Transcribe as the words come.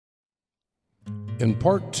In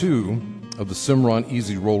part 2 of the Simron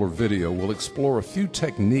Easy Roller video, we'll explore a few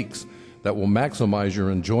techniques that will maximize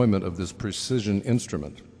your enjoyment of this precision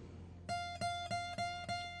instrument.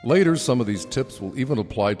 Later, some of these tips will even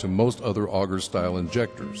apply to most other auger-style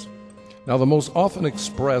injectors. Now, the most often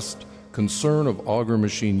expressed concern of auger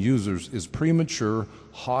machine users is premature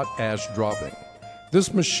hot ash dropping.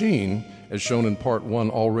 This machine, as shown in part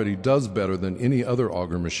 1, already does better than any other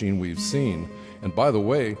auger machine we've seen. And by the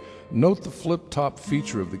way, note the flip-top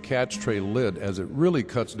feature of the catch tray lid, as it really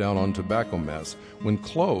cuts down on tobacco mess when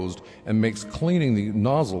closed and makes cleaning the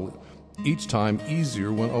nozzle each time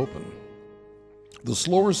easier when open. The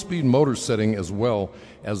slower speed motor setting, as well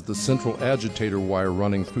as the central agitator wire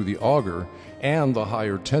running through the auger and the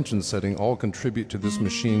higher tension setting, all contribute to this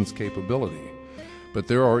machine's capability. But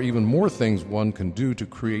there are even more things one can do to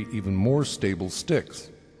create even more stable sticks.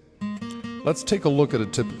 Let's take a look at a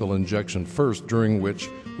typical injection first, during which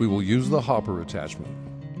we will use the hopper attachment.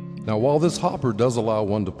 Now, while this hopper does allow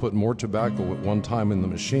one to put more tobacco at one time in the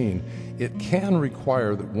machine, it can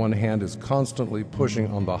require that one hand is constantly pushing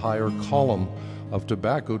on the higher column of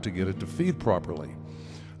tobacco to get it to feed properly.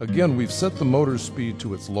 Again, we've set the motor speed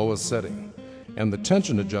to its lowest setting and the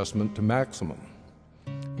tension adjustment to maximum.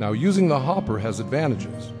 Now, using the hopper has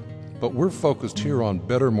advantages, but we're focused here on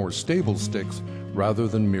better, more stable sticks rather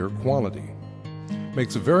than mere quantity.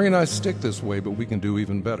 Makes a very nice stick this way, but we can do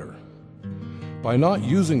even better. By not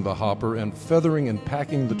using the hopper and feathering and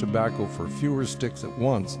packing the tobacco for fewer sticks at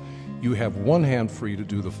once, you have one hand free to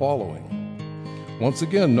do the following. Once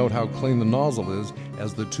again, note how clean the nozzle is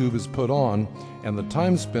as the tube is put on and the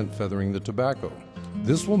time spent feathering the tobacco.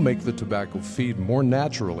 This will make the tobacco feed more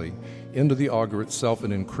naturally into the auger itself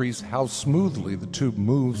and increase how smoothly the tube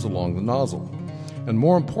moves along the nozzle. And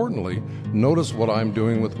more importantly, notice what I'm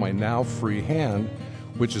doing with my now free hand,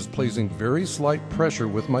 which is placing very slight pressure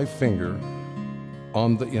with my finger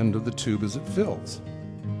on the end of the tube as it fills.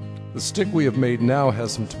 The stick we have made now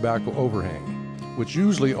has some tobacco overhang, which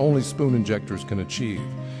usually only spoon injectors can achieve,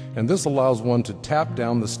 and this allows one to tap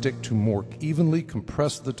down the stick to more evenly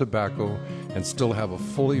compress the tobacco and still have a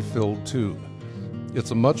fully filled tube.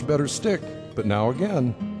 It's a much better stick, but now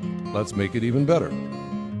again, let's make it even better.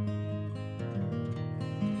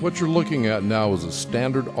 What you're looking at now is a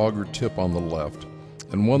standard auger tip on the left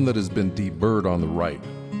and one that has been deburred on the right.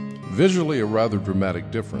 Visually a rather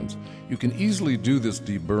dramatic difference. You can easily do this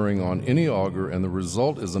deburring on any auger, and the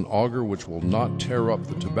result is an auger which will not tear up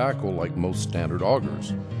the tobacco like most standard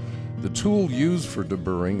augers. The tool used for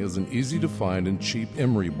deburring is an easy to find and cheap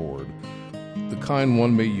emery board, the kind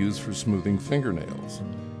one may use for smoothing fingernails.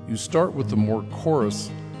 You start with the more coarse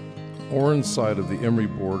orange side of the emery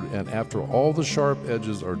board, and after all the sharp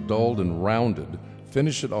edges are dulled and rounded,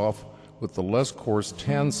 finish it off with the less coarse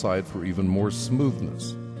tan side for even more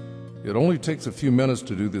smoothness. It only takes a few minutes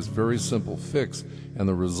to do this very simple fix, and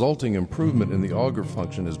the resulting improvement in the auger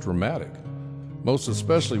function is dramatic, most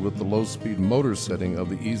especially with the low-speed motor setting of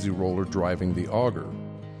the Easy Roller driving the auger.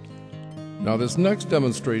 Now, this next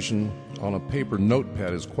demonstration on a paper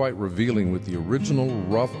notepad is quite revealing, with the original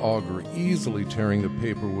rough auger easily tearing the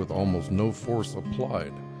paper with almost no force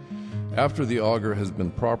applied. After the auger has been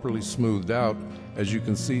properly smoothed out, as you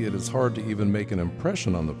can see, it is hard to even make an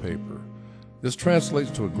impression on the paper. This translates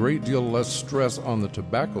to a great deal less stress on the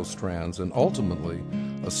tobacco strands and ultimately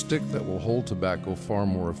a stick that will hold tobacco far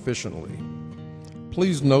more efficiently.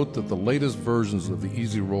 Please note that the latest versions of the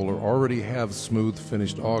Easy Roller already have smooth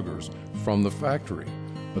finished augers from the factory,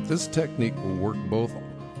 but this technique will work both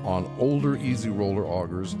on older Easy Roller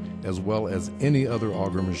augers as well as any other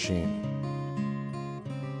auger machine.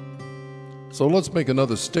 So let's make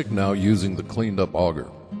another stick now using the cleaned up auger.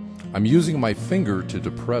 I'm using my finger to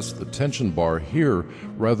depress the tension bar here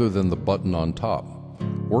rather than the button on top.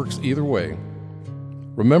 Works either way.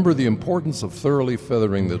 Remember the importance of thoroughly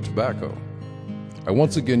feathering the tobacco. I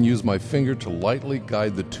once again use my finger to lightly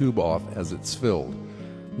guide the tube off as it's filled.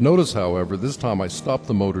 Notice, however, this time I stop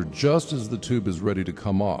the motor just as the tube is ready to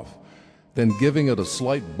come off. Then, giving it a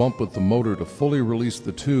slight bump with the motor to fully release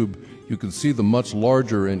the tube, you can see the much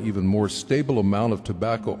larger and even more stable amount of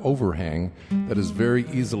tobacco overhang that is very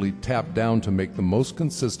easily tapped down to make the most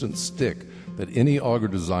consistent stick that any auger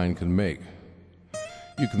design can make.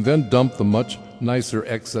 You can then dump the much nicer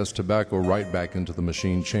excess tobacco right back into the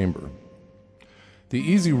machine chamber. The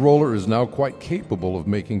Easy Roller is now quite capable of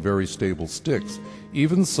making very stable sticks.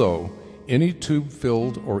 Even so, any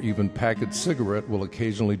tube-filled or even packaged cigarette will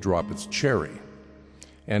occasionally drop its cherry.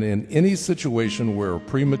 And in any situation where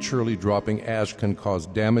prematurely dropping ash can cause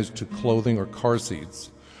damage to clothing or car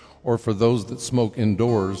seats, or for those that smoke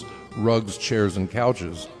indoors, rugs, chairs, and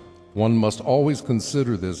couches, One must always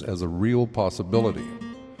consider this as a real possibility.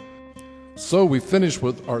 So we finish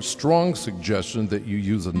with our strong suggestion that you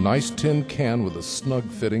use a nice tin can with a snug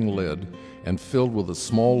fitting lid and filled with a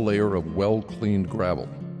small layer of well-cleaned gravel.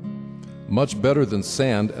 Much better than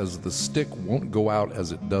sand, as the stick won't go out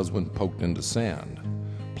as it does when poked into sand.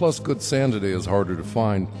 Plus, good sand today is harder to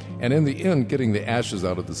find, and in the end, getting the ashes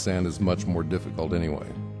out of the sand is much more difficult anyway.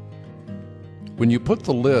 When you put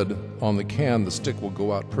the lid on the can, the stick will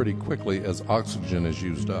go out pretty quickly as oxygen is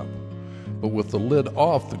used up. But with the lid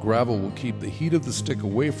off, the gravel will keep the heat of the stick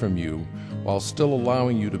away from you while still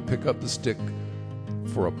allowing you to pick up the stick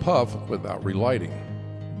for a puff without relighting.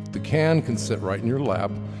 The can can sit right in your lap,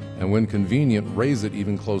 and when convenient, raise it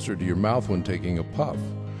even closer to your mouth when taking a puff.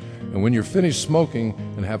 And when you're finished smoking,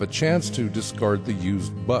 and have a chance to discard the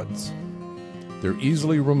used butts. They're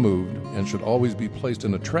easily removed and should always be placed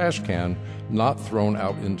in a trash can, not thrown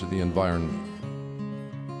out into the environment.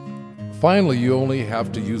 Finally, you only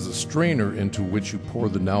have to use a strainer into which you pour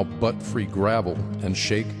the now butt-free gravel and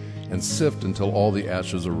shake and sift until all the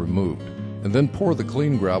ashes are removed, and then pour the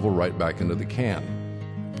clean gravel right back into the can.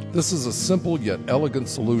 This is a simple yet elegant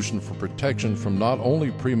solution for protection from not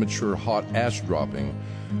only premature hot ash dropping,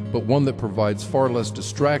 but one that provides far less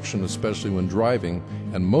distraction, especially when driving,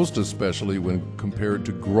 and most especially when compared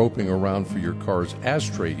to groping around for your car's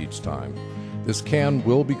ashtray each time. This can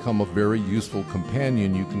will become a very useful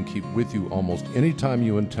companion you can keep with you almost any time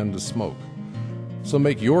you intend to smoke. So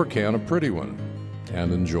make your can a pretty one,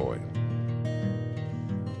 and enjoy.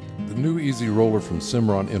 The new Easy Roller from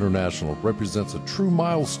Cimarron International represents a true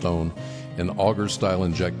milestone in auger-style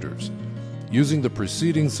injectors. Using the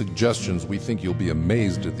preceding suggestions, we think you'll be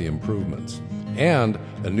amazed at the improvements. And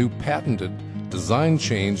a new patented design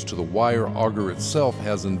change to the wire auger itself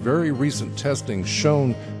has in very recent testing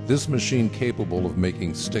shown this machine capable of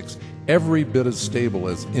making sticks every bit as stable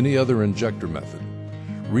as any other injector method.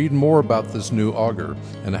 Read more about this new auger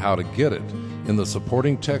and how to get it in the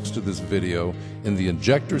supporting text to this video in the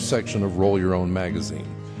injector section of Roll Your Own magazine.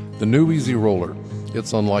 The new Easy Roller,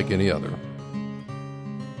 it's unlike any other.